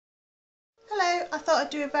Hello, I thought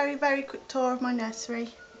I'd do a very quick tour of my nursery.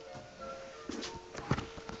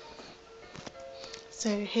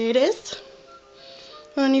 So here it is.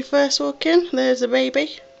 When you first walk in, there's a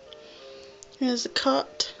baby. There's a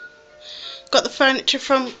cot. Got the furniture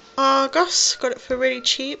from Argos, got it for really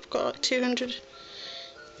cheap, got like £200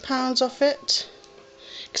 off it,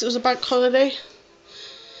 because it was a bank holiday.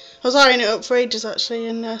 I was eyeing it up for ages actually,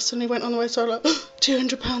 and suddenly went on the way, so I was like, oh,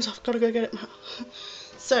 £200 off, gotta go get it now.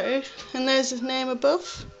 So, and there's his name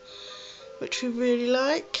above, which we really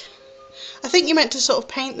like. I think you're meant to sort of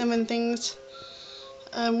paint them and things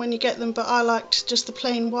when you get them, but I liked just the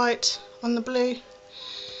plain white on the blue.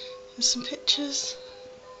 There's some pictures.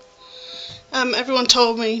 Everyone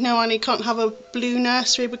told me, no Annie, can't have a blue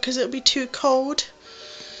nursery because it'll be too cold.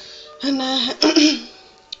 And I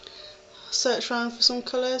searched around for some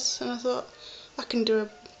colours and I thought I can do a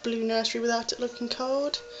blue nursery without it looking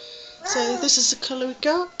cold. So this is the colour we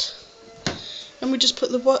got, and we just put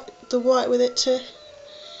the white with it to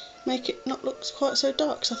make it not look quite so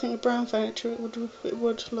dark, because I think with brown furniture it would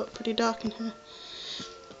look pretty dark in here.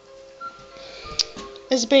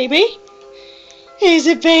 There's a baby. Here's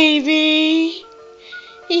a baby.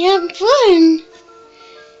 Are you having fun?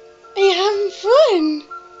 Are you having fun?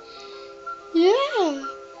 Yeah.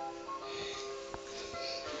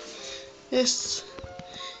 This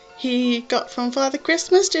he got from Father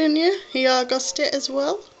Christmas, didn't you? He Argosed it as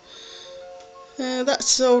well.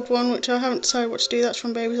 That's the old one, which I haven't decided what to do. That's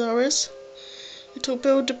from Baby Zara's. Little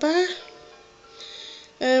Build-A-Bear.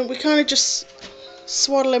 We kind of just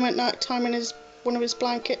swaddle him at night time in one of his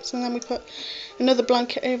blankets, and then we put another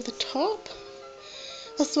blanket over the top.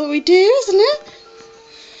 That's what we do, isn't it?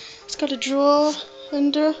 It's got a drawer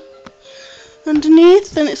underneath,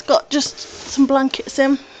 and it's got just some blankets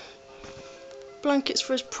in. Blankets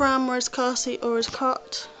for his pram or his car seat or his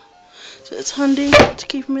cot, so it's handy to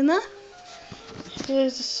keep him in there.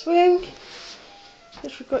 Here's a swing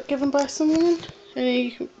which we got given by someone and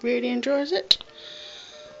he really enjoys it.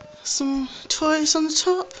 Some toys on the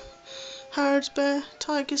top, Harrod's bear,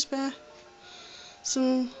 Tiger's bear,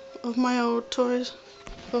 some of my old toys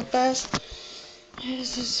of bears.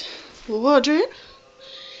 Here's his wardrobe.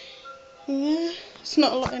 Yeah, it's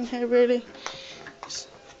not a lot in here really.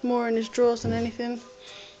 More in his drawers than anything.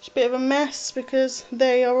 It's a bit of a mess because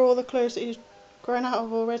they are all the clothes that he's grown out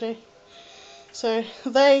of already. So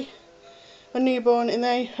they are newborn and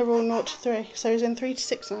they are all 0 to 3. So he's in 3 to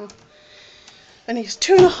 6 now. And he's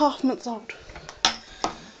 2.5 months old.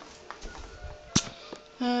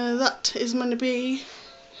 That is going to be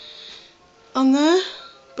on there,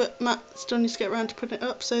 but Matt still needs to get around to putting it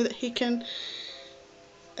up so that he can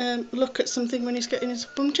look at something when he's getting his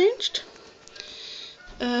bum changed.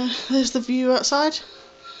 There's the view outside.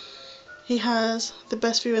 He has the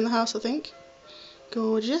best view in the house, I think.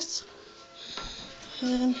 Gorgeous.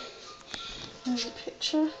 There's a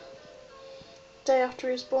picture. Day after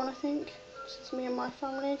he was born, I think. This is me and my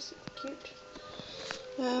family. It's cute.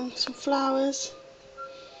 Some flowers.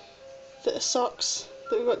 That are socks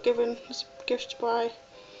that we got given as a gift by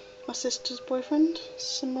my sister's boyfriend.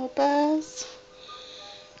 Some more bears.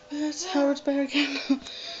 There's Howard's bear again.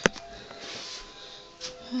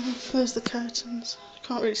 There's the curtains. I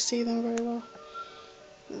can't really see them very well.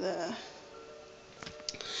 There.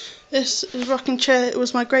 This is a rocking chair. It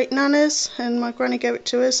was my great nana's and my granny gave it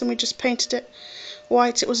to us and we just painted it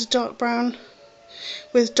white. It was a dark brown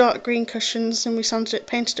with dark green cushions and we sanded it,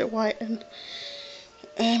 painted it white, and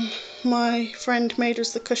my friend made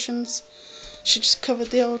us the cushions. She just covered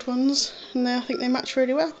the old ones and I think they match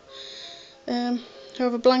really well. We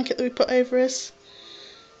have a blanket that we put over us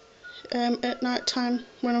at night time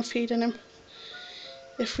when I'm feeding him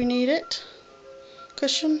if we need it.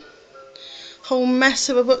 Cushion. Whole mess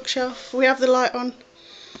of a bookshelf. We have the light on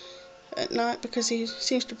at night because he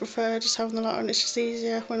seems to prefer just having the light on. It's just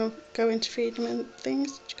easier when I'm going to feed him and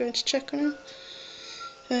things, going to check on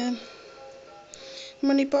him.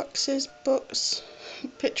 Money boxes, books,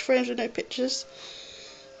 picture frames with no pictures.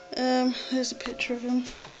 There's a picture of him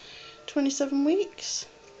 27 weeks.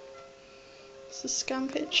 It's a scan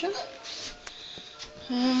picture.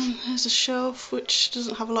 There's a shelf which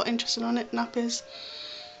doesn't have a lot interesting on it. Nappies,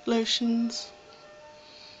 lotions,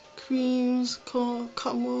 creams,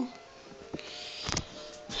 cotton wool.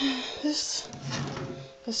 This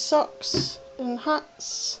is socks and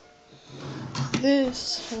hats.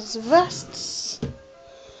 This is vests.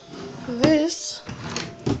 This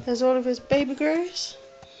is all of his baby grows.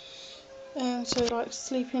 So like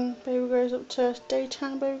sleeping baby grows up to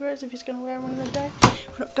daytime baby grows if he's going to wear one in the day.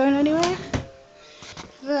 We're not going anywhere.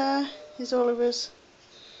 There is all of his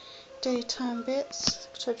daytime bits.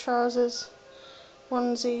 So trousers,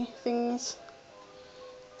 onesie things,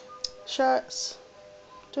 shirts,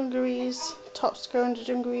 dungarees, tops go under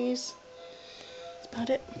dungarees. That's about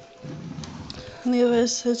it. And the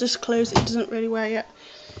others are just clothes it doesn't really wear yet.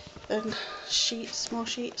 And sheets, small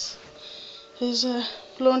sheets. There's a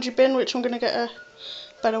laundry bin, which I'm going to get a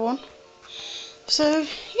better one. So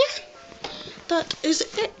yeah, that is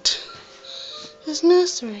it. There's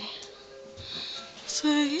nursery. So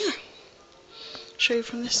yeah, show you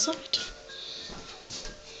from this side.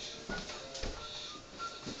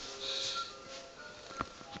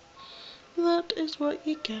 That is what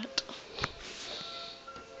you get.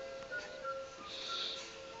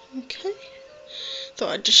 Okay, thought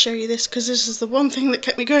I'd just show you this because this is the one thing that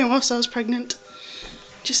kept me going whilst I was pregnant.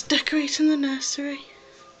 Just decorating the nursery.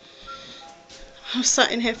 I was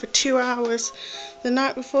sat in here for 2 hours the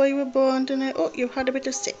night before you were born, and oh, you've had a bit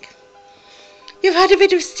of sick. You've had a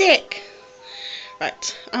bit of sick.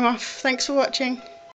 Right, I'm off. Thanks for watching.